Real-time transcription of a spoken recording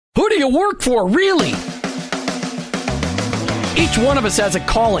Who do you work for, really? Each one of us has a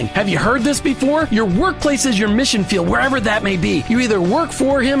calling. Have you heard this before? Your workplace is your mission field, wherever that may be. You either work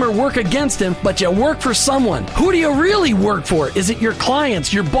for him or work against him, but you work for someone. Who do you really work for? Is it your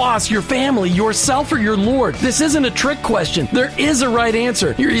clients, your boss, your family, yourself, or your Lord? This isn't a trick question. There is a right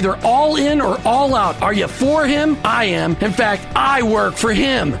answer. You're either all in or all out. Are you for him? I am. In fact, I work for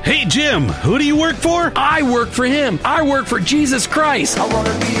him. Hey, Jim, who do you work for? I work for him. I work for Jesus Christ. I want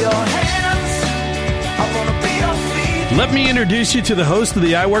to be your hands. I want to be your feet. Let me introduce you to the host of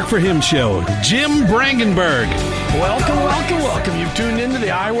the I Work For Him show, Jim Brangenberg. Welcome. You've tuned into the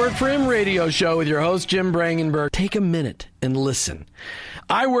I Work For Him radio show with your host, Jim Brangenberg. Take a minute and listen.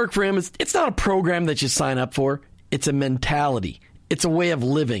 I Work For Him, it's not a program that you sign up for. It's a mentality. It's a way of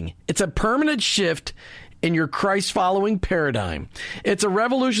living. It's a permanent shift in your Christ-following paradigm. It's a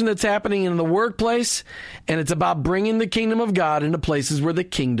revolution that's happening in the workplace, and it's about bringing the kingdom of God into places where the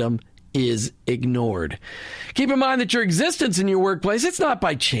kingdom is ignored. Keep in mind that your existence in your workplace, it's not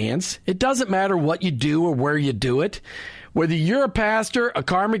by chance. It doesn't matter what you do or where you do it. Whether you're a pastor, a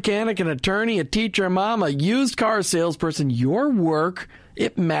car mechanic, an attorney, a teacher, a mom, a used car salesperson, your work,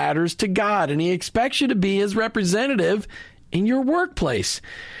 it matters to God, and He expects you to be His representative in your workplace.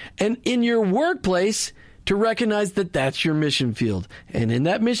 And in your workplace, to recognize that that's your mission field. And in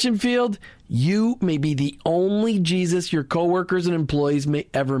that mission field, you may be the only Jesus your coworkers and employees may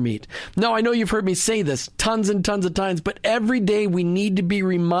ever meet. Now, I know you've heard me say this tons and tons of times, but every day we need to be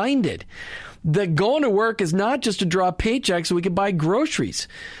reminded that going to work is not just to draw paychecks so we can buy groceries.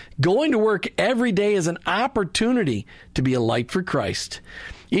 Going to work every day is an opportunity to be a light for Christ.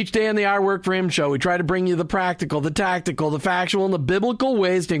 Each day on the I Work For Him show, we try to bring you the practical, the tactical, the factual, and the biblical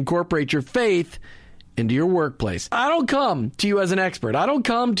ways to incorporate your faith into your workplace. I don't come to you as an expert. I don't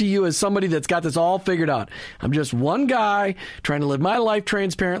come to you as somebody that's got this all figured out. I'm just one guy trying to live my life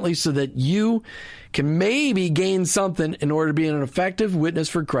transparently so that you can maybe gain something in order to be an effective witness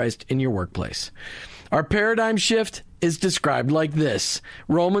for Christ in your workplace. Our paradigm shift is described like this.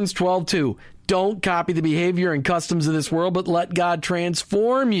 Romans 12:2. Don't copy the behavior and customs of this world, but let God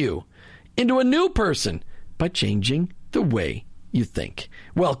transform you into a new person by changing the way you think.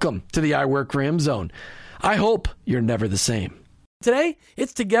 Welcome to the I Work For Him zone. I hope you're never the same. Today,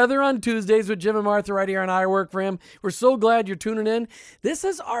 it's Together on Tuesdays with Jim and Martha right here on I Work For Him. We're so glad you're tuning in. This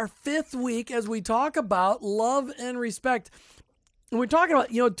is our 5th week as we talk about love and respect. And we're talking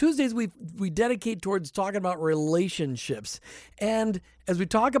about, Tuesdays we dedicate towards talking about relationships. And as we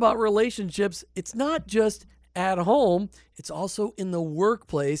talk about relationships, it's not just at home, it's also in the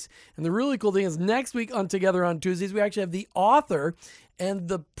workplace. And the really cool thing is next week on Together on Tuesdays, we actually have the author and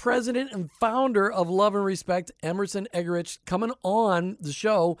the president and founder of Love and Respect, Emerson Eggerich, coming on the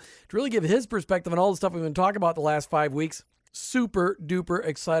show to really give his perspective on all the stuff we've been talking about the last 5 weeks. Super duper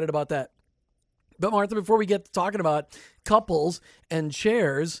excited about that. But Martha, before we get to talking about couples and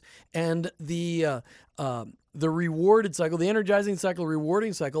chairs and the rewarded cycle, the energizing cycle,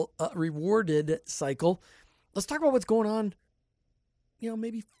 rewarded cycle, let's talk about what's going on,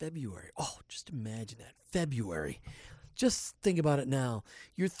 maybe February. Oh, just imagine that. February. Just think about it now.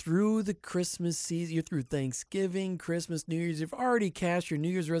 You're through the Christmas season. You're through Thanksgiving, Christmas, New Year's. You've already cast your New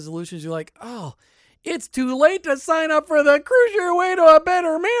Year's resolutions. You're like, oh, it's too late to sign up for the Cruise Your Way to a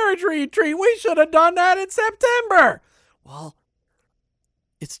Better Marriage retreat. We should have done that in September. Well,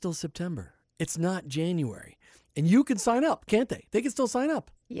 it's still September. It's not January. And you can sign up, can't they? They can still sign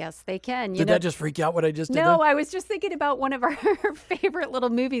up. Yes, they can. Did that just freak you out what I just did? No, there? I was just thinking about one of our favorite little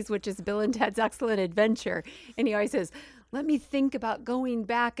movies, which is Bill and Ted's Excellent Adventure. And he always says, let me think about going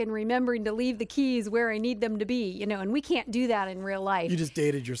back and remembering to leave the keys where I need them to be, and we can't do that in real life. You just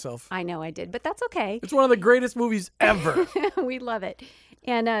dated yourself. I know I did, but that's okay. It's one of the greatest movies ever. We love it.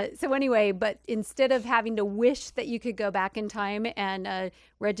 And so anyway, but instead of having to wish that you could go back in time and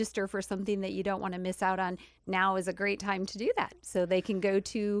register for something that you don't want to miss out on, now is a great time to do that. So they can go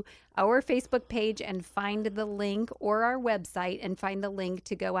to our Facebook page and find the link, or our website and find the link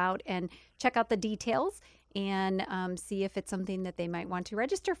to go out and check out the details and see if it's something that they might want to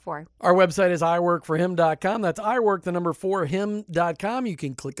register for. Our website is iworkforhim.com. That's iwork4him.com. You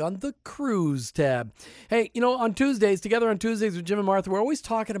can click on the cruise tab. Hey, on Tuesdays, Together on Tuesdays with Jim and Martha, we're always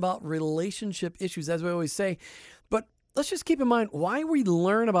talking about relationship issues, as we always say. But let's just keep in mind why we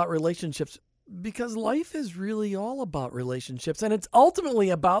learn about relationships, because life is really all about relationships. And it's ultimately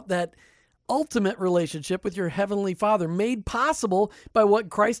about that ultimate relationship with your Heavenly Father, made possible by what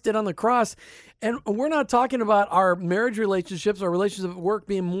Christ did on the cross. And we're not talking about our marriage relationships or relationships at work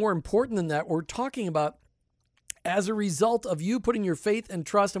being more important than that. We're talking about as a result of you putting your faith and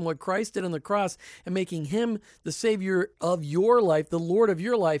trust in what Christ did on the cross and making him the Savior of your life, the Lord of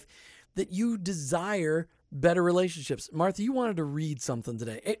your life, that you desire better relationships. Martha, you wanted to read something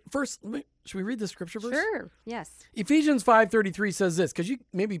today. First, should we read the scripture verse? Sure, yes. Ephesians 5:33 says this, because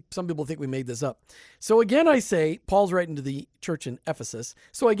maybe some people think we made this up. So again I say, Paul's writing to the church in Ephesus,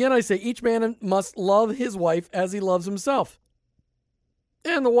 so again I say, each man must love his wife as he loves himself.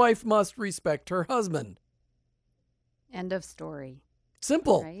 And the wife must respect her husband. End of story.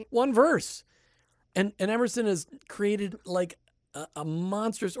 Simple. Right? One verse. And Emerson has created like a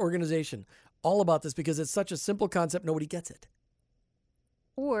monstrous organization all about this because it's such a simple concept, nobody gets it.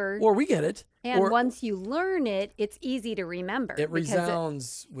 Or we get it. And once you learn it, it's easy to remember. It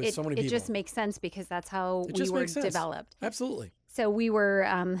resounds with so many people. It just makes sense because that's how we were developed. Absolutely. So we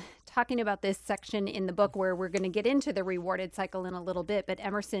were talking about this section in the book where we're going to get into the rewarded cycle in a little bit. But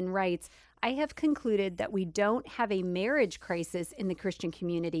Emerson writes, I have concluded that we don't have a marriage crisis in the Christian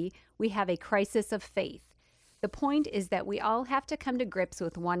community. We have a crisis of faith. The point is that we all have to come to grips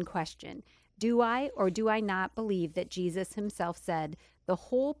with one question. Do I or do I not believe that Jesus himself said, the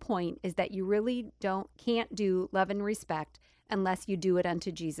whole point is that you really can't do love and respect unless you do it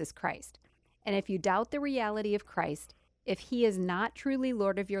unto Jesus Christ. And if you doubt the reality of Christ, if he is not truly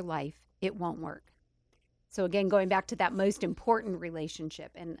Lord of your life, it won't work. So again, going back to that most important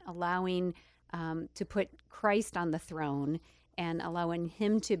relationship and allowing to put Christ on the throne and allowing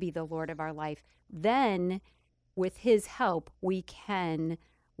him to be the Lord of our life, then with his help, we can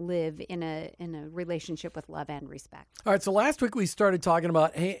live in a relationship with love and respect. All right, so last week we started talking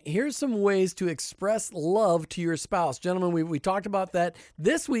about, hey, here's some ways to express love to your spouse. Gentlemen, we talked about that.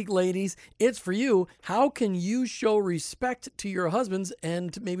 This week, ladies, it's for you. How can you show respect to your husbands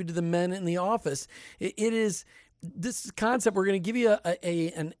and maybe to the men in the office? It is this concept. We're going to give you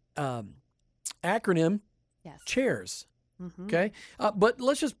an acronym, yes. C.H.A.I.R. Okay. But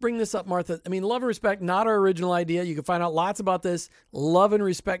let's just bring this up, Martha. I mean, love and respect, not our original idea. You can find out lots about this,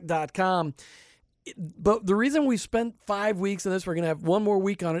 loveandrespect.com. But the reason we spent 5 weeks on this, we're going to have one more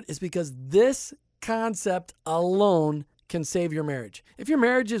week on it, is because this concept alone can save your marriage. If your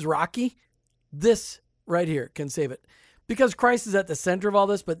marriage is rocky, this right here can save it. Because Christ is at the center of all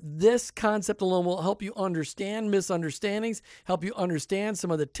this, but this concept alone will help you understand misunderstandings, help you understand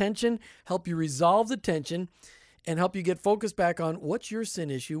some of the tension, help you resolve the tension, and help you get focused back on what's your sin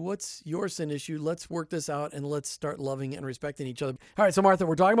issue, what's your sin issue. Let's work this out and let's start loving and respecting each other. All right, so Martha,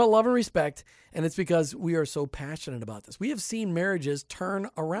 we're talking about love and respect, and it's because we are so passionate about this. We have seen marriages turn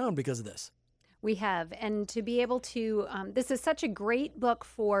around because of this. We have. And to be able to, this is such a great book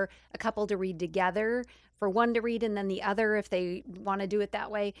for a couple to read together, for one to read and then the other if they want to do it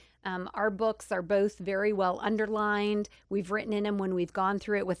that way. Our books are both very well underlined. We've written in them when we've gone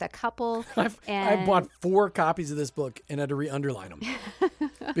through it with a couple. I bought 4 copies of this book and had to re-underline them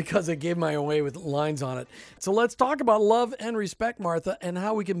because I gave my away with lines on it. So let's talk about love and respect, Martha, and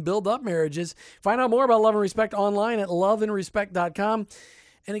how we can build up marriages. Find out more about love and respect online at loveandrespect.com.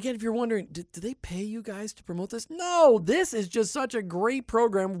 And again, if you're wondering, do they pay you guys to promote this? No, this is just such a great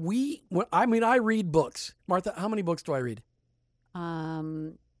program. I read books. Martha, how many books do I read?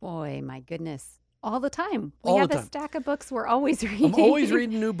 Boy, my goodness. All the time. All we have the time. A stack of books we're always reading. I'm always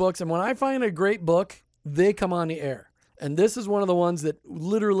reading new books. And when I find a great book, they come on the air. And this is one of the ones that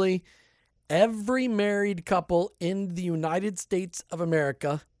literally every married couple in the United States of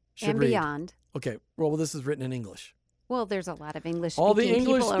America should read. And beyond. Okay. Well, this is written in English. Well, there's a lot of English All the speaking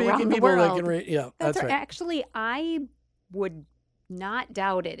English people speaking around the people world. that can read. Yeah, that's right. Actually, I would not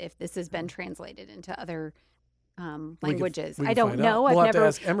doubt it if this has been translated into other languages. we I can don't find know. out. We'll have to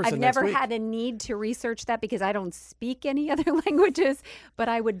ask Emerson I've next never week. had a need to research that because I don't speak any other languages, but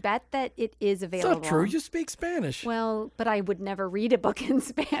I would bet that it is It's available. not true. You speak Spanish. Well, but I would never read a book in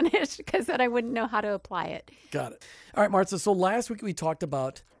Spanish because then I wouldn't know how to apply it. Got it. All right, Martha. So last week we talked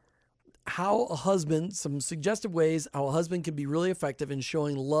about how a husband, some suggestive ways how a husband can be really effective in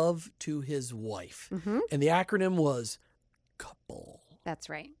showing love to his wife. Mm-hmm. And the acronym was COUPLE. That's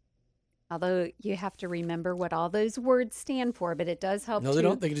right. Although you have to remember what all those words stand for, but it does help. No, they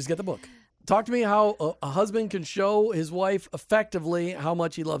don't. They can just get the book. Talk to me how a husband can show his wife effectively how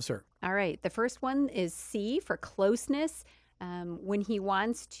much he loves her. All right. The first one is C for closeness. When he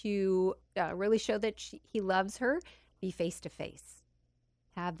wants to really show that he loves her, be face to face.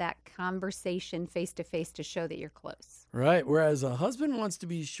 Have that conversation face to face to show that you're close. Right. Whereas a husband wants to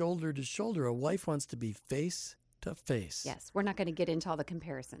be shoulder to shoulder, a wife wants to be face to face. Yes. We're not going to get into all the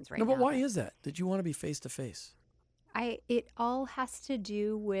comparisons right now. No, but why is that? Did you want to be face to face? It all has to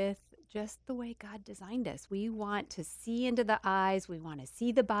do with just the way God designed us. We want to see into the eyes. We want to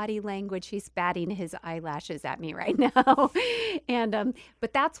see the body language. He's batting his eyelashes at me right now. And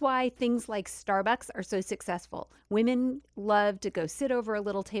but that's why things like Starbucks are so successful. Women love to go sit over a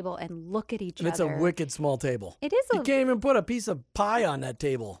little table and look at each And other. it's a wicked small table. It is. You can't even put a piece of pie on that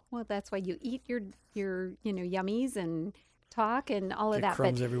table. Well, that's why you eat your yummies and talk and all of Get that.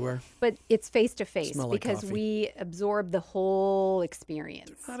 crumbs everywhere. But it's face to face Smell like because coffee. we absorb the whole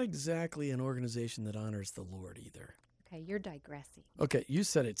experience. Not exactly an organization that honors the Lord either. Okay, you're digressing. Okay, you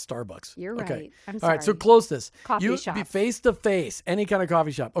said it's Starbucks. You're Okay. right. I'm All sorry. right, so closeness. Coffee you shops. be face to face, any kind of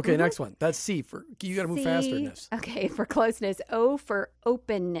coffee shop. Okay, next one. That's C for you got to move faster than this. Okay, for closeness. O for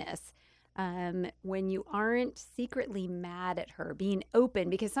openness. When you aren't secretly mad at her, being open,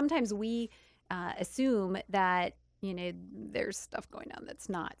 because sometimes we assume that there's stuff going on that's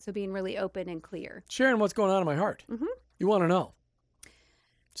not. So being really open and clear. Sharing what's going on in my heart. Mm-hmm. You want to know.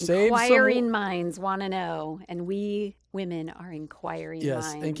 Inquiring minds want to know, and we women are inquiring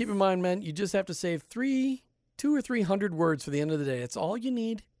Yes, minds. and keep in mind, men, you just have to save 200 or 300 words for the end of the day. That's all you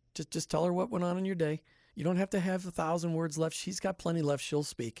need. Just tell her what went on in your day. You don't have to have 1,000 words left. She's got plenty left. She'll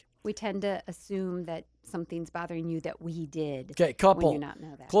speak. We tend to assume that something's bothering you that we did. Okay, couple. When you not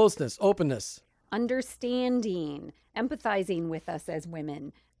know that. Closeness, openness. Understanding, empathizing with us as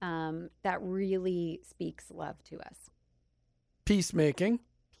women. That really speaks love to us. Peacemaking.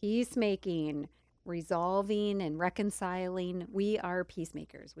 Peacemaking, resolving and reconciling. We are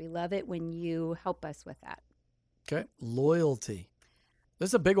peacemakers. We love it when you help us with that. Okay, loyalty. This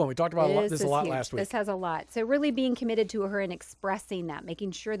is a big one. We talked about this a lot huge. last week. This has a lot. So really being committed to her and expressing that,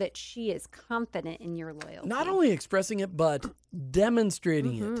 making sure that she is confident in your loyalty. Not only expressing it, but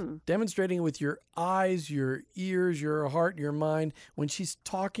demonstrating Mm-hmm. it. Demonstrating it with your eyes, your ears, your heart, your mind. When she's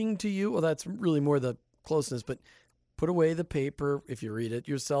talking to you, well, that's really more the closeness, but put away the paper if you read it,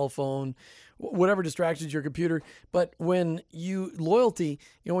 your cell phone, whatever distractions your computer. But when loyalty,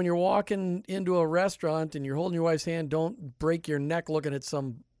 when you're walking into a restaurant and you're holding your wife's hand, don't break your neck looking at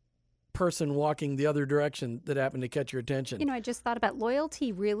some person walking the other direction that happened to catch your attention. I just thought about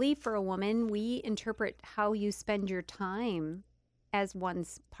loyalty. Really, for a woman, we interpret how you spend your time as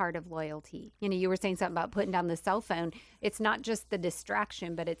one's part of loyalty. You were saying something about putting down the cell phone. It's not just the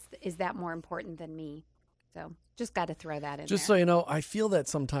distraction, but is that more important than me? So just got to throw that in Just there. so you know, I feel that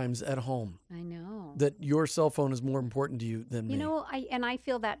sometimes at home. I know. That your cell phone is more important to you than me. I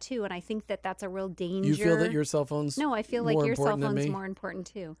feel that too, and I think that that's a real danger. You feel that your cell phone's No, I feel like more your cell important than phone's me? more important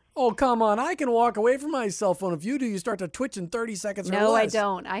too. Oh, come on. I can walk away from my cell phone. If you do, you start to twitch in 30 seconds or No, I less.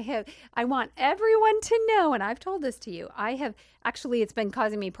 don't. I want everyone to know, and I've told this to you. It's been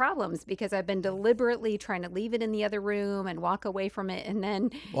causing me problems because I've been deliberately trying to leave it in the other room and walk away from it, and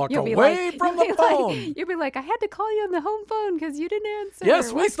then Walk you'll be away like, from you'll the be like- phone. You'll be like, I had to call you on the home phone because you didn't answer. Yes,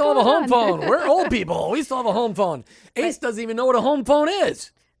 we What's still have a going home on?" phone. We're old people. We still have a home phone. Ace doesn't even know what a home phone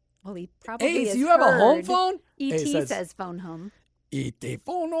is. Well, he probably Ace, has you have a home heard. phone? E.T. Ace says phone home. Eat the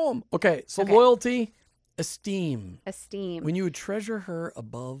phone home. Okay, so Okay. loyalty, esteem. Esteem. When you would treasure her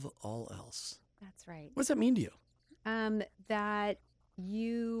above all else. That's right. What does that mean to you? That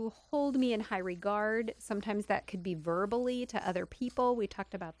you hold me in high regard. Sometimes that could be verbally to other people. We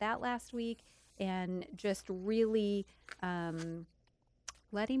talked about that last week. And just really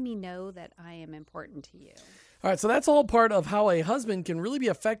letting me know that I am important to you. All right, so that's all part of how a husband can really be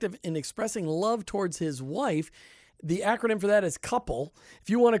effective in expressing love towards his wife. The acronym for that is COUPLE. If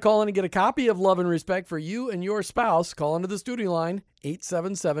you want to call in and get a copy of Love and Respect for you and your spouse, call into the studio line,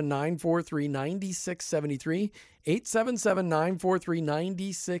 877-943-9673,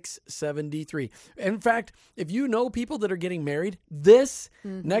 877-943-9673. In fact, if you know people that are getting married, this,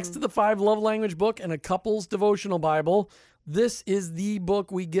 next to the 5 Love Language book and a couple's devotional Bible, this is the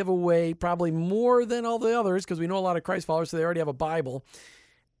book we give away probably more than all the others because we know a lot of Christ followers, so they already have a Bible.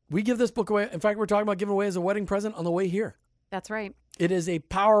 We give this book away. In fact, we're talking about giving away as a wedding present on the way here. That's right. It is a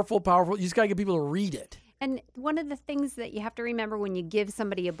powerful, you just got to get people to read it. And one of the things that you have to remember when you give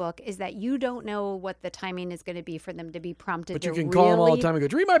somebody a book is that you don't know what the timing is going to be for them to be prompted But to you can call them all the time and go,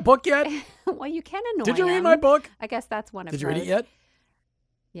 did you read my book yet? Well, you can annoy Did you read them. my book? I guess that's one of Did you read it yet?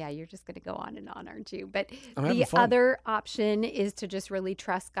 Yeah, you're just going to go on and on, aren't you? But I'm having the fun. other option is to just really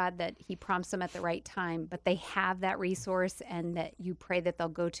trust God that he prompts them at the right time, but they have that resource and that you pray that they'll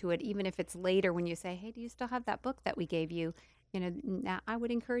go to it, even if it's later when you say, hey, do you still have that book that we gave you? Now I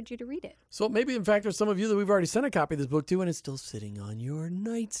would encourage you to read it. So maybe, in fact, there's some of you that we've already sent a copy of this book to, and it's still sitting on your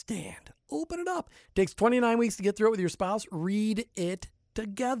nightstand. Open it up. It takes 29 weeks to get through it with your spouse. Read it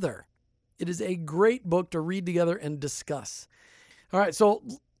together. It is a great book to read together and discuss. All right, so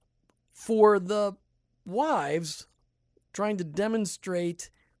for the wives, trying to demonstrate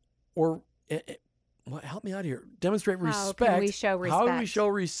or help me out here. Demonstrate respect. How can we show respect? How do we show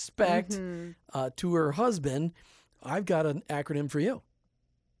respect to her husband? I've got an acronym for you.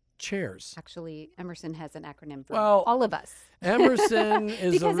 C.H.A.I.R Actually, Emerson has an acronym for Well, all of us. Emerson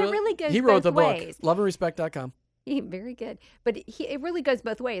is because it really goes he wrote both the ways. book, loveandrespect.com. Very good. But it really goes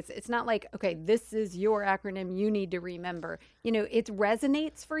both ways. It's not like, okay, this is your acronym you need to remember. It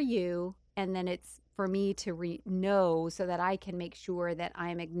resonates for you, and then it's for me to know so that I can make sure that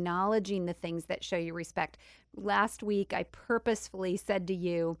I'm acknowledging the things that show you respect. Last week, I purposefully said to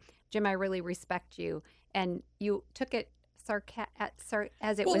you, Jim, I really respect you. And you took it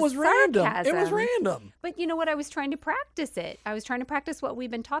as it was random. sarcasm. It was random. But you know what? I was trying to practice it. I was trying to practice what we've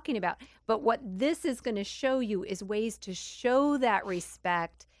been talking about. But what this is going to show you is ways to show that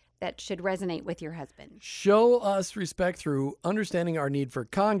respect that should resonate with your husband. Show us respect through understanding our need for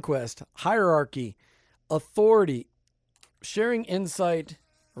conquest, hierarchy, authority, sharing insight,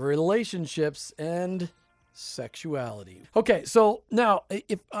 relationships, and sexuality. Okay, so now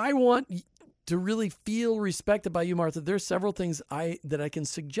if I want to really feel respected by you, Martha, there's several things that I can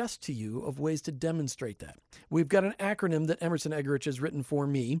suggest to you of ways to demonstrate that. We've got an acronym that Emerson Eggerich has written for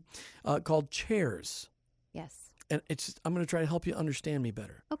me called C.H.A.I.R Yes. And I'm going to try to help you understand me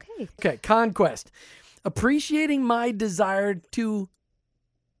better. Okay. Conquest. Appreciating my desire to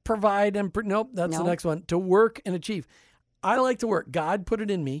provide and... the next one. To work and achieve. I like to work. God put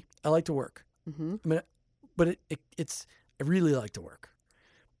it in me. I like to work. Mm-hmm. I mean, but I really like to work.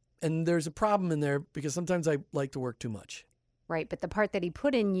 And there's a problem in there because sometimes I like to work too much. Right. But the part that he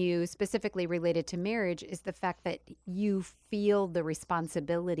put in you specifically related to marriage is the fact that you feel the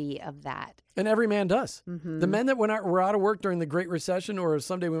responsibility of that. And every man does. Mm-hmm. The men that were out of work during the Great Recession, or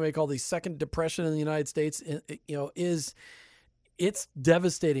someday we may call the Second Depression in the United States, it's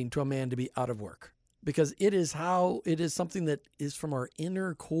devastating to a man to be out of work. Because it is something that is from our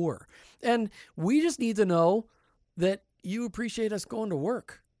inner core. And we just need to know that you appreciate us going to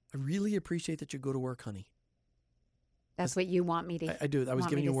work. I really appreciate that you go to work, honey. That's what you want me to I do. I was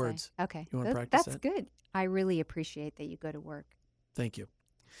giving you words. Say. Okay. You want to practice That's that? good. I really appreciate that you go to work. Thank you.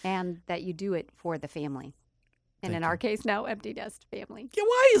 And that you do it for the family. And Thank in you. our case now, empty nest family. Yeah,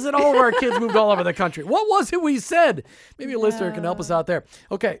 why is it all of our kids moved all over the country? What was it we said? Maybe a listener can help us out there.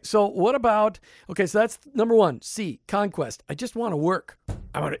 Okay, so what about, so that's number one, C, conquest. I just want to work.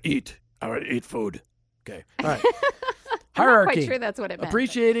 I want to eat. I want to eat food. Okay, all right. I'm Hierarchy. not quite sure that's what it meant.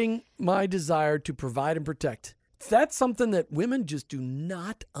 Appreciating my desire to provide and protect. That's something that women just do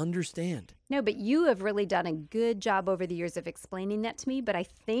not understand. No, but you have really done a good job over the years of explaining that to me. But I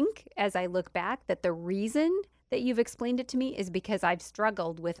think as I look back that the reason that you've explained it to me is because I've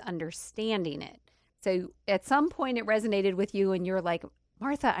struggled with understanding it. So at some point it resonated with you and you're like,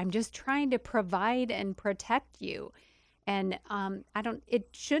 Martha, I'm just trying to provide and protect you. And it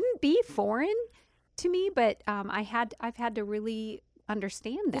shouldn't be foreign to me, but I've had to really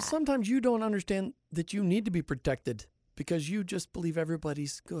understand that. Well, sometimes you don't understand that you need to be protected because you just believe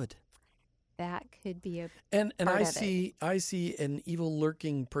everybody's good. That could be a and part I of see an evil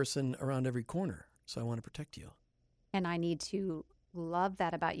lurking person around every corner, so I want to protect you. And I need to love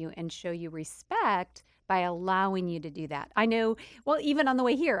that about you and show you respect by allowing you to do that. I know, well, even on the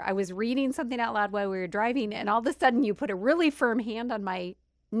way here, I was reading something out loud while we were driving, and all of a sudden you put a really firm hand on my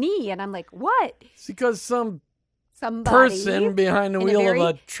knee, and I'm like, what? It's because somebody person behind the wheel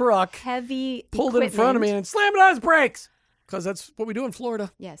of a truck heavy pulled it in front of me and slammed on his brakes. Because that's what we do in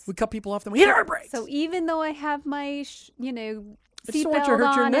Florida. Yes. We cut people off, then we hit our brakes. So even though I have my, I just don't want you to seatbelt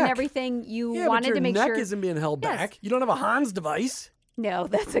hurt your on neck. and everything, you Yeah, wanted but to make your sure. neck isn't being held Yes. back. You don't have a Hans device. No,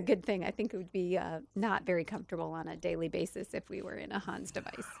 that's a good thing. I think it would be not very comfortable on a daily basis if we were in a Hans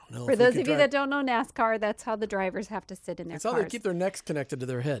device. For those of you that don't know NASCAR, that's how the drivers have to sit in their That's cars. how they keep their necks connected to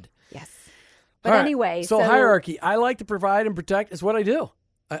their head. Yes. But All right. anyway. So hierarchy. I like to provide and protect. Is what I do.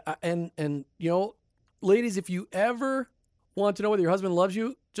 And ladies, if you ever want to know whether your husband loves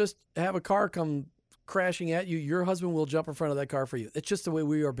you, just have a car come crashing at you. Your husband will jump in front of that car for you. It's just the way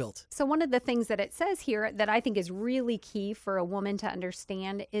we are built. So one of the things that it says here that I think is really key for a woman to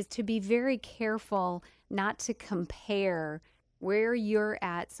understand is to be very careful not to compare where you're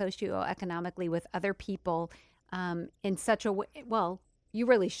at socioeconomically with other people in such a way. Well, you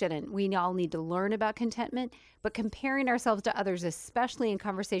really shouldn't. We all need to learn about contentment, but comparing ourselves to others, especially in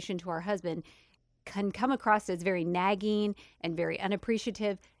conversation to our husband, can come across as very nagging and very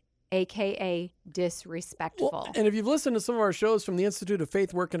unappreciative, AKA disrespectful. Well, and if you've listened to some of our shows from the Institute of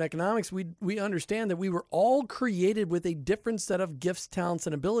Faith, Work, and Economics, we understand that we were all created with a different set of gifts, talents,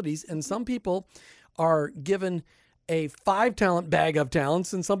 and abilities. And some people are given a 5-talent bag of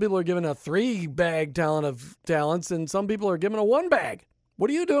talents, and some people are given a 3-bag talent of talents, and some people are given a 1 bag. What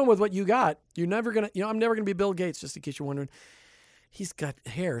are you doing with what you got? You're never going to, I'm never going to be Bill Gates, just in case you're wondering. He's got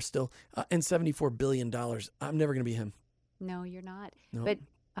hair still and $74 billion. I'm never going to be him. No, you're not. Nope. But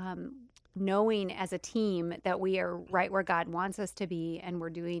knowing as a team that we are right where God wants us to be, and we're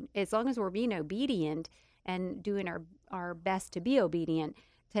doing, as long as we're being obedient and doing our best to be obedient,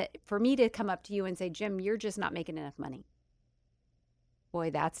 for me to come up to you and say, Jim, you're just not making enough money.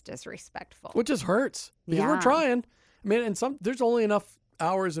 Boy, that's disrespectful. Which just hurts because we're trying. I mean, and there's only enough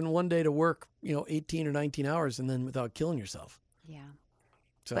hours in one day to work, 18 or 19 hours and then without killing yourself. Yeah.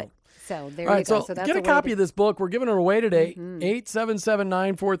 So there all right, you go. So that's get a copy of this book. We're giving it away today.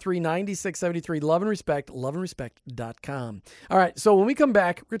 877-943-9673. Love and Respect, loveandrespect.com. All right, so when we come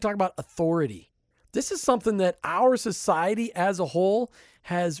back, we're going to talk about authority. This is something that our society as a whole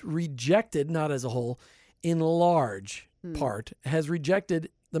has rejected, not as a whole, in large part, has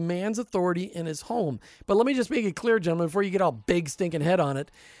rejected the man's authority in his home. But let me just make it clear, gentlemen, before you get all big stinking head on it.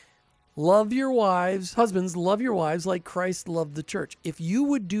 Love your wives, husbands, love your wives like Christ loved the church. If you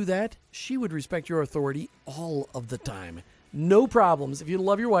would do that, she would respect your authority all of the time. No problems if you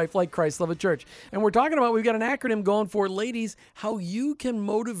love your wife like Christ loved the church. And we're talking about, we've got an acronym going for ladies, how you can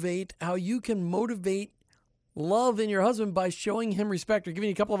motivate love in your husband by showing him respect. We're giving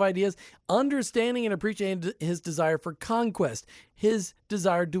you a couple of ideas. Understanding and appreciating his desire for conquest, his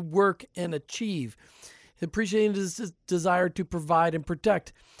desire to work and achieve. Appreciating his desire to provide and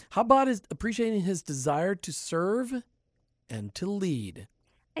protect. How about appreciating his desire to serve and to lead?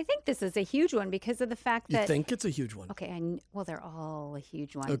 I think this is a huge one because of the fact that... You think it's a huge one? Okay, well, they're all a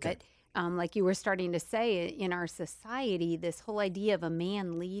huge one. Okay. But like you were starting to say, in our society, this whole idea of a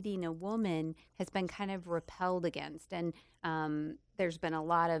man leading a woman has been kind of repelled against. And there's been a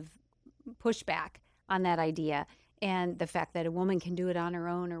lot of pushback on that idea. And the fact that a woman can do it on her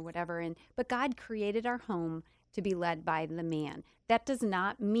own or whatever. But God created our home to be led by the man. That does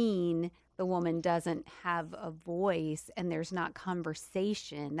not mean the woman doesn't have a voice and there's not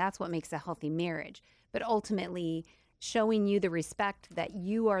conversation. That's what makes a healthy marriage. But ultimately, showing you the respect that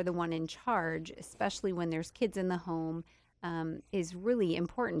you are the one in charge, especially when there's kids in the home, is really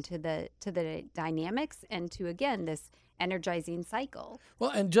important to the dynamics and to, again, this energizing cycle.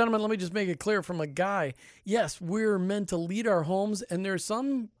 Well, and gentlemen, let me just make it clear from a guy. Yes, we're meant to lead our homes, and there's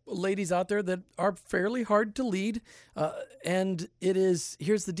some ladies out there that are fairly hard to lead. And here's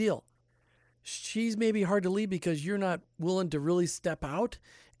the deal. She's maybe hard to lead because you're not willing to really step out.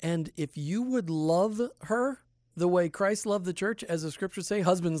 And if you would love her the way Christ loved the church, as the scriptures say,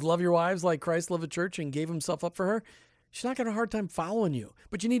 husbands, love your wives like Christ loved the church and gave himself up for her, she's not going to have a hard time following you.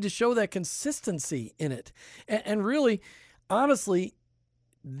 But you need to show that consistency in it. And really, honestly,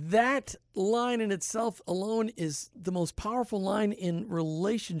 that line in itself alone is the most powerful line in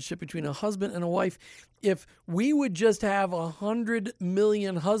relationship between a husband and a wife. If we would just have 100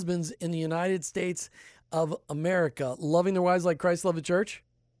 million husbands in the United States of America loving their wives like Christ loved the church,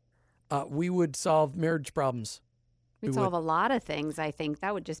 we would solve marriage problems. We'd solve a lot of things, I think.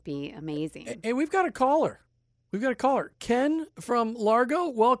 That would just be amazing. And we've got a caller. Ken from Largo,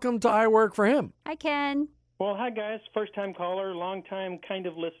 welcome to I Work for Him. Hi, Ken. Well, hi, guys. First-time caller, long-time kind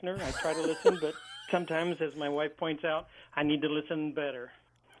of listener. I try to listen, but sometimes, as my wife points out, I need to listen better.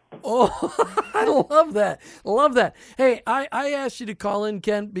 Oh, I love that. Love that. Hey, I asked you to call in,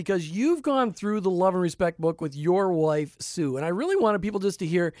 Ken, because you've gone through the Love and Respect book with your wife, Sue. And I really wanted people just to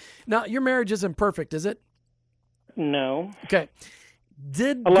hear. Now, your marriage isn't perfect, is it? No. Okay.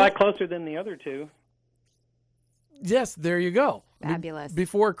 A lot closer than the other two. Yes, there you go. Fabulous.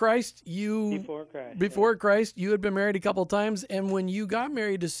 Before Christ, you had been married a couple of times, and when you got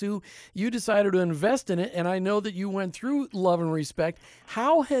married to Sue, you decided to invest in it, and I know that you went through Love and Respect.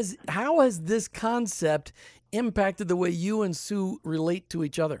 How has this concept impacted the way you and Sue relate to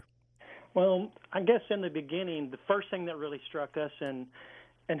each other? Well, I guess in the beginning, the first thing that really struck us and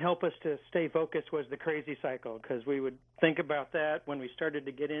helped us to stay focused was the crazy cycle, because we would think about that when we started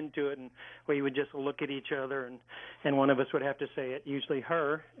to get into it, and we would just look at each other, and one of us would have to say it, usually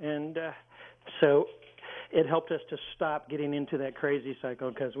her. And so it helped us to stop getting into that crazy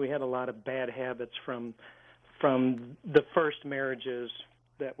cycle, because we had a lot of bad habits from the first marriages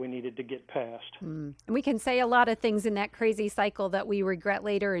that we needed to get past. And we can say a lot of things in that crazy cycle that we regret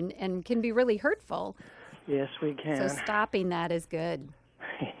later and can be really hurtful. Yes, we can. So stopping that is good.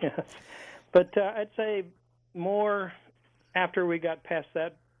 Yes. But I'd say more after we got past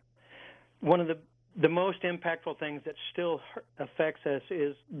that, one of the most impactful things that still affects us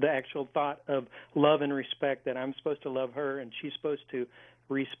is the actual thought of love and respect, that I'm supposed to love her and she's supposed to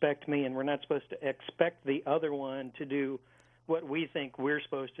respect me, and we're not supposed to expect the other one to do what we think we're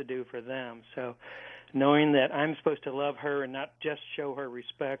supposed to do for them. So knowing that I'm supposed to love her and not just show her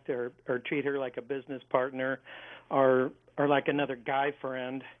respect or treat her like a business partner or like another guy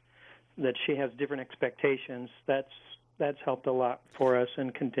friend, that she has different expectations, that's helped a lot for us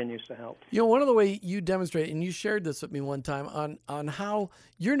and continues to help. You know, one of the way you demonstrate, and you shared this with me one time on how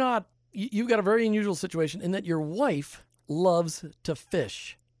you've got a very unusual situation in that your wife loves to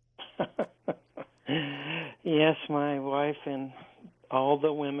fish. Yes, my wife and all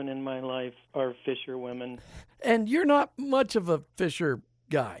the women in my life are fisher women. And you're not much of a fisher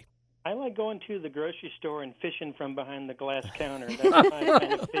guy. I like going to the grocery store and fishing from behind the glass counter. That's my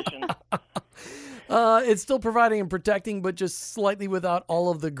kind of fishing. It's still providing and protecting, but just slightly without all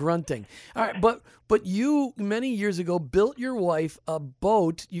of the grunting. All right, but you, many years ago, built your wife a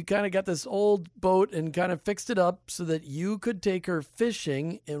boat. You kind of got this old boat and kind of fixed it up so that you could take her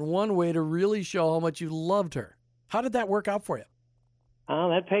fishing in one way to really show how much you loved her. How did that work out for you?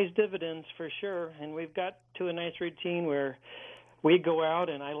 That pays dividends for sure. And we've got to a nice routine where we go out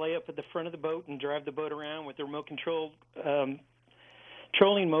and I lay up at the front of the boat and drive the boat around with the remote-controlled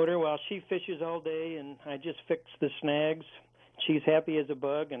trolling motor while she fishes all day, and I just fix the snags. She's happy as a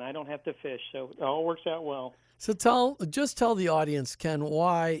bug, and I don't have to fish, so it all works out well. So tell the audience, Ken,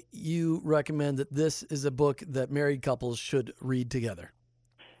 why you recommend that this is a book that married couples should read together.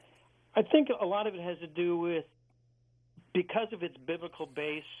 I think a lot of it has to do with, because of its biblical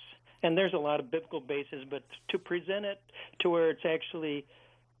base, and there's a lot of biblical bases, but to present it to where it's actually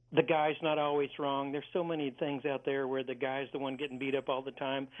the guy's not always wrong. There's so many things out there where the guy's the one getting beat up all the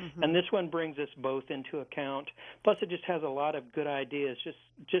time, and this one brings us both into account. Plus, it just has a lot of good ideas.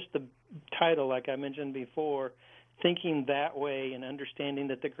 Just the title, like I mentioned before, thinking that way and understanding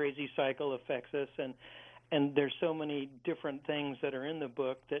that the crazy cycle affects us, and there's so many different things that are in the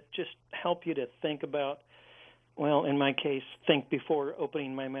book that just help you to think about, well, in my case, think before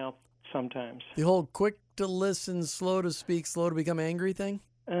opening my mouth sometimes. The whole quick to listen, slow to speak, slow to become angry thing?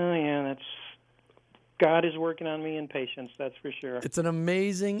 Oh, yeah, God is working on me in patience, that's for sure. It's an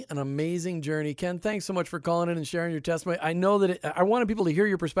amazing journey. Ken, thanks so much for calling in and sharing your testimony. I know that I wanted people to hear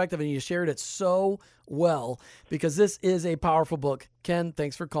your perspective, and you shared it so well because this is a powerful book. Ken,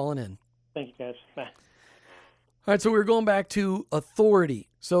 thanks for calling in. Thank you, guys. Bye. All right, so we're going back to authority.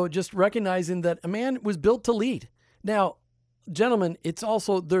 So just recognizing that a man was built to lead. Now, gentlemen, it's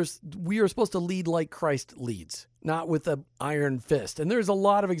also we are supposed to lead like Christ leads, not with an iron fist. And there's a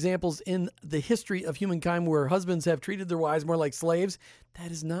lot of examples in the history of humankind where husbands have treated their wives more like slaves.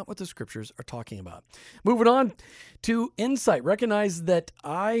 That is not what the scriptures are talking about. Moving on to insight. Recognize that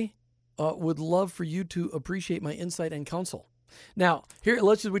I would love for you to appreciate my insight and counsel. Now, we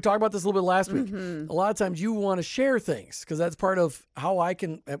talked about this a little bit last week. A lot of times you want to share things because that's part of how I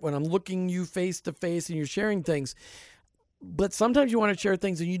can, when I'm looking you face to face and you're sharing things. But sometimes you want to share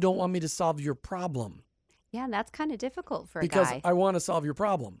things and you don't want me to solve your problem. Yeah, and that's kind of difficult for a because guy. I want to solve your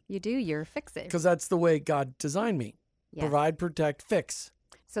problem. You do. You're fixing. Because that's the way God designed me. Yes. Provide, protect, fix.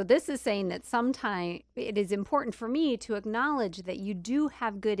 So this is saying that sometimes it is important for me to acknowledge that you do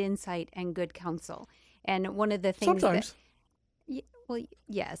have good insight and good counsel. And one of the things sometimes. Well,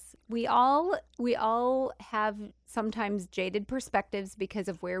 yes, we all have sometimes jaded perspectives because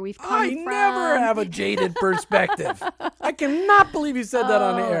of where we've come from. I never have a jaded perspective. I cannot believe you said that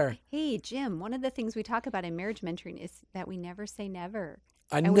on the air. Hey, Jim, one of the things we talk about in marriage mentoring is that we never say never.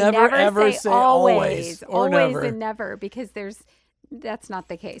 I And never we ever say always or always never. and never, because that's not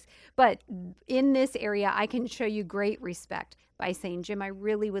the case. But in this area, I can show you great respect by saying, Jim, I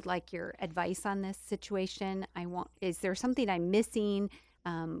really would like your advice on this situation. Is there something I'm missing?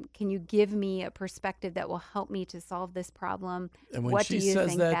 Can you give me a perspective that will help me to solve this problem? And when what she do you says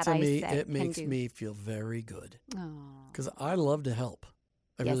think that to I me, said it can makes do? me feel very good. Oh. Because I love to help.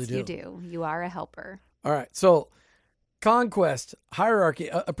 I Yes, really do. you do. You are a helper. All right. So, conquest, hierarchy,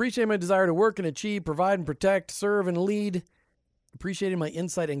 appreciating my desire to work and achieve, provide and protect, serve and lead, appreciating my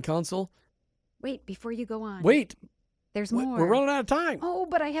insight and counsel. Wait, before you go on. Wait. There's more. We're running out of time. Oh,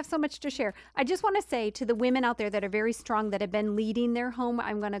 but I have so much to share. I just want to say to the women out there that are very strong, that have been leading their home,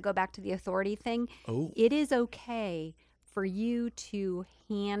 I'm going to go back to the authority thing. Oh. It is okay for you to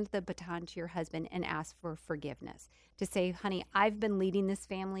hand the baton to your husband and ask for forgiveness. To say, honey, I've been leading this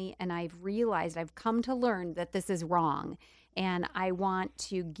family and I've come to learn that this is wrong. And I want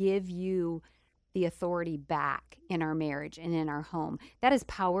to give you the authority back in our marriage and in our home. That is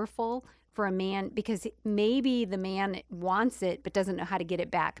powerful for a man, because maybe the man wants it but doesn't know how to get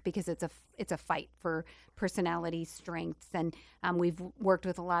it back, because it's a fight for personality strengths. And we've worked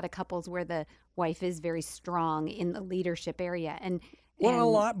with a lot of couples where the wife is very strong in the leadership area, and Well,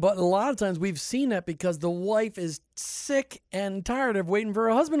 And- a lot of times we've seen that because the wife is sick and tired of waiting for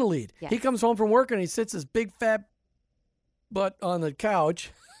her husband to lead. Yes. He comes home from work and he sits his big fat butt on the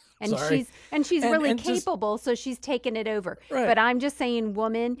couch. And Sorry. she's And- really and just- capable, so she's taken it over. Right. But I'm just saying,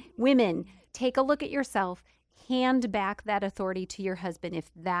 women, take a look at yourself. Hand back that authority to your husband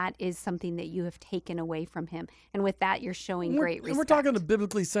if that is something that you have taken away from him. And with that, you're showing great And respect. we're talking to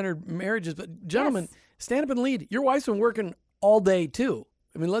biblically centered marriages, but gentlemen, Yes. stand up and lead. Your wife's been working all day too.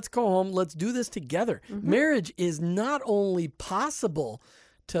 I mean, let's go home. Let's do this together. Mm-hmm. Marriage is not only possible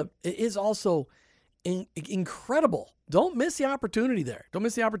it is also incredible. Don't miss the opportunity there. Don't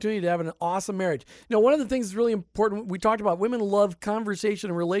miss the opportunity to have an awesome marriage. You know, one of the things that's really important, we talked about women love conversation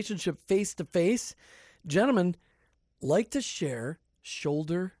and relationship face to face. Gentlemen like to share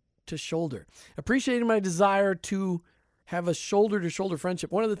shoulder to shoulder. Appreciating my desire to have a shoulder to shoulder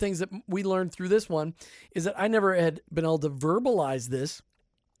friendship. One of the things that we learned through this one is that I never had been able to verbalize this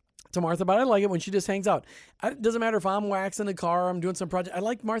to Martha, but I like it when she just hangs out. It doesn't matter if I'm waxing the car, I'm doing some project. I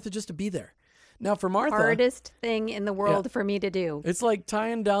like Martha just to be there. Now for Martha, Hardest thing in the world for me to do. it's like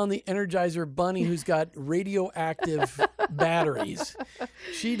tying down the Energizer bunny who's got radioactive batteries.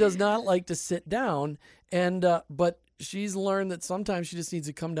 She does not like to sit down, and but she's learned that sometimes she just needs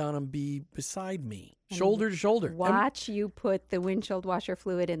to come down and be beside me, shoulder to shoulder. And- Watch you put the windshield washer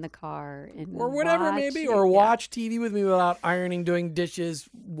fluid in the car. And or whatever it may watch be, you- or yeah. watch TV with me without ironing, doing dishes,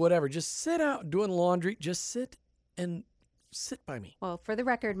 whatever. Just sit out, doing laundry. Just sit by me. Well, for the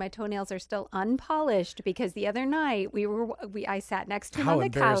record, my toenails are still unpolished because the other night I sat next to him How on the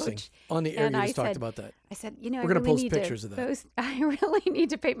embarrassing. couch. On the air, and you I just talked said- about that. I said, We're I gonna really post need pictures to of that. I really need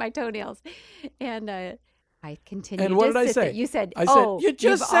to paint my toenails. And I continued And what to did I sit say? there. You said, I said, "You just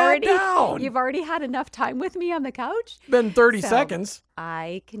you've sat already, down." You've already had enough time with me on the couch." Been 30 So, seconds.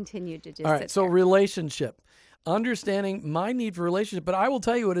 I continued to just All right, sit so there. relationship. Understanding my need for relationship, but I will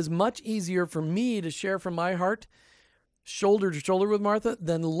tell you it is much easier for me to share from my heart shoulder to shoulder with Martha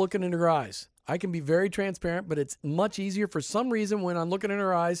than looking in her eyes. I can be very transparent, but it's much easier for some reason when I'm looking in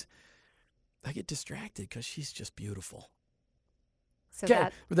her eyes, I get distracted because she's just beautiful. So Okay,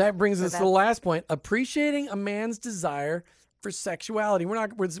 that brings so us to the last point. Appreciating a man's desire for sexuality. We're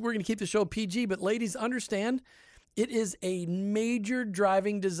going to keep the show PG, but ladies, understand it is a major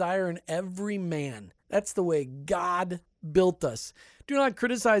driving desire in every man. That's the way God built us. Do not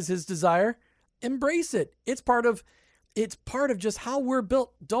criticize his desire. Embrace it. It's part of just how we're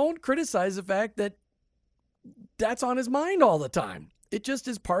built. Don't criticize the fact that that's on his mind all the time. It just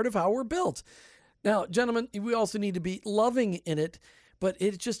is part of how we're built. Now, gentlemen, we also need to be loving in it, but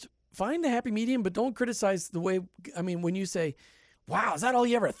it's just find the happy medium, but don't criticize the way, I mean, when you say, wow, is that all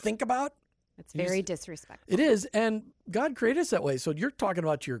you ever think about? it's very disrespectful. It is, and God created us that way. So you're talking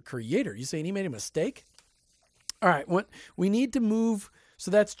about your creator. You saying he made a mistake? All right, we need to move.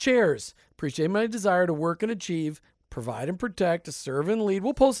 So that's chairs. Appreciate my desire to work and achieve, provide and protect, to serve and lead.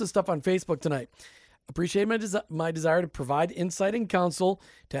 We'll post this stuff on Facebook tonight. Appreciate my desire to provide insight and counsel,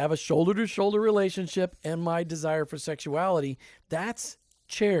 to have a shoulder-to-shoulder relationship, and my desire for sexuality. That's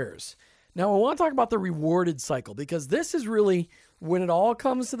chairs. Now, I want to talk about the rewarded cycle because this is really when it all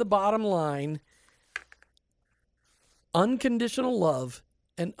comes to the bottom line, unconditional love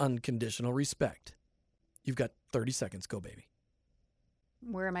and unconditional respect. You've got 30 seconds. Go, baby.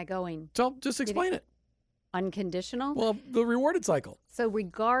 Where am I going? So just explain it. Unconditional? Well, the rewarded cycle. So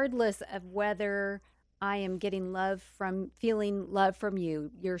regardless of whether I am feeling love from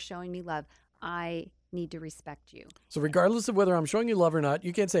you, you're showing me love, I need to respect you. So regardless of whether I'm showing you love or not,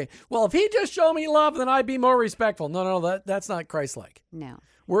 you can't say, well, if he just showed me love, then I'd be more respectful. No, that's not Christ-like. No.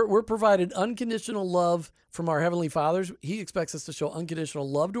 We're provided unconditional love from our Heavenly Fathers. He expects us to show unconditional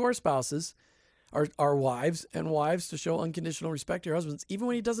love to our spouses, our wives, and wives to show unconditional respect to your husbands, even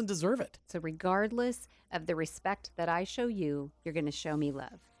when he doesn't deserve it. So regardless of the respect that I show you, you're going to show me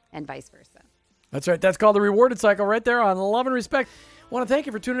love, and vice versa. That's right. That's called the rewarded cycle right there on love and respect. I want to thank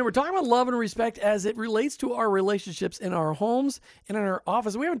you for tuning in. We're talking about love and respect as it relates to our relationships in our homes and in our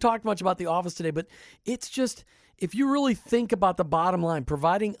office. We haven't talked much about the office today, but it's just, if you really think about the bottom line,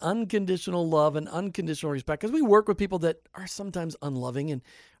 providing unconditional love and unconditional respect, because we work with people that are sometimes unloving and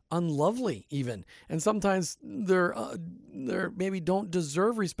unlovely even, and sometimes they're maybe don't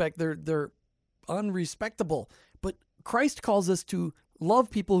deserve respect. They're unrespectable. But Christ calls us to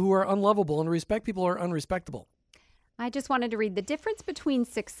love people who are unlovable and respect people who are unrespectable. I just wanted to read the difference between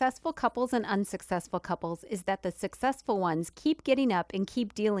successful couples and unsuccessful couples is that the successful ones keep getting up and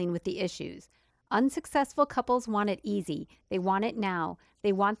keep dealing with the issues. Unsuccessful couples want it easy. They want it now.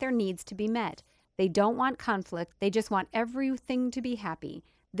 They want their needs to be met. They don't want conflict. They just want everything to be happy.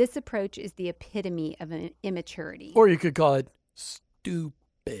 This approach is the epitome of immaturity. Or you could call it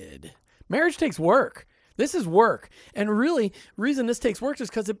stupid. Marriage takes work. This is work. And really, reason this takes work is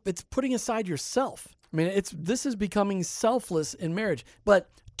because it's putting aside yourself. I mean, this is becoming selfless in marriage. But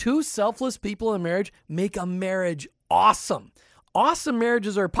two selfless people in marriage make a marriage awesome. Awesome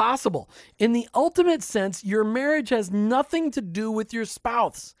marriages are possible. In the ultimate sense, your marriage has nothing to do with your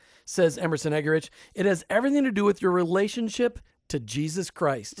spouse, says Emerson Eggerichs. It has everything to do with your relationship to Jesus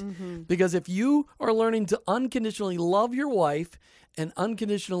Christ. Because if you are learning to unconditionally love your wife and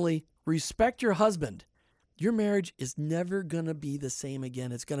unconditionally respect your husband, your marriage is never going to be the same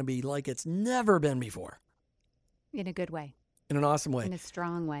again. It's going to be like it's never been before. In a good way. In an awesome way. In a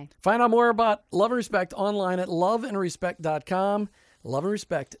strong way. Find out more about Love and Respect online at loveandrespect.com.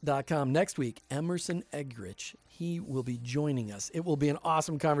 Loveandrespect.com. Next week, Emerson Eggerichs. He will be joining us. It will be an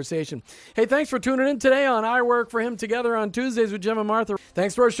awesome conversation. Hey, thanks for tuning in today on I Work for Him Together on Tuesdays with Jim and Martha.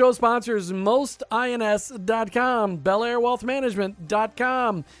 Thanks to our show sponsors, mostins.com,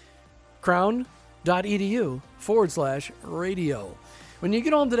 belairwealthmanagement.com, crown.edu/radio. When you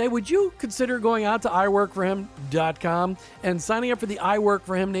get home today, would you consider going out to iworkforhim.com and signing up for the I Work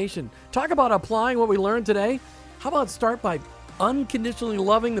for Him Nation? Talk about applying what we learned today. How about start by unconditionally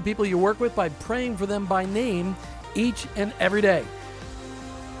loving the people you work with by praying for them by name each and every day?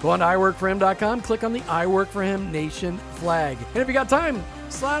 Go on to iworkforhim.com, click on the I Work for Him Nation flag. And if you got time,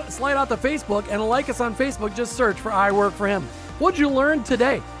 slide out to Facebook and like us on Facebook. Just search for I Work for Him. What'd you learn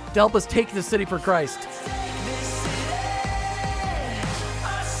today to help us take the city for Christ?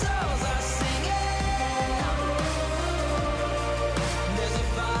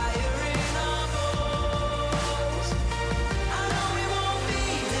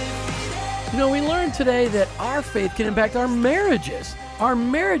 You know, we learned today that our faith can impact our marriages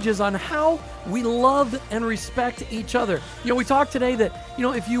on how we love and respect each other. You know, we talked today that,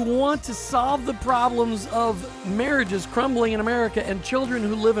 if you want to solve the problems of marriages crumbling in America and children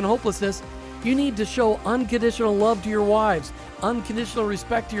who live in hopelessness, you need to show unconditional love to your wives, unconditional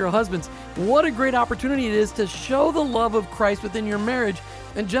respect to your husbands. What a great opportunity it is to show the love of Christ within your marriage.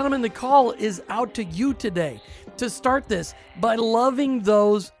 And gentlemen, the call is out to you today to start this by loving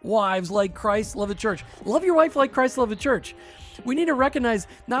those wives like Christ loved the church. Love your wife like Christ loved the church. We need to recognize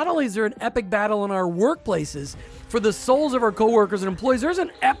not only is there an epic battle in our workplaces for the souls of our coworkers and employees, there's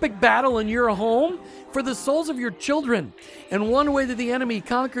an epic battle in your home for the souls of your children. And one way that the enemy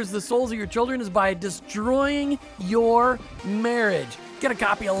conquers the souls of your children is by destroying your marriage. Get a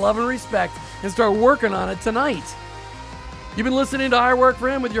copy of Love and Respect and start working on it tonight. You've been listening to I Work for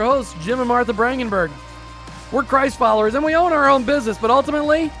Him with your hosts, Jim and Martha Brangenberg. We're Christ followers and we own our own business, but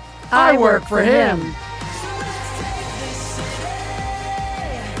ultimately, I work for Him.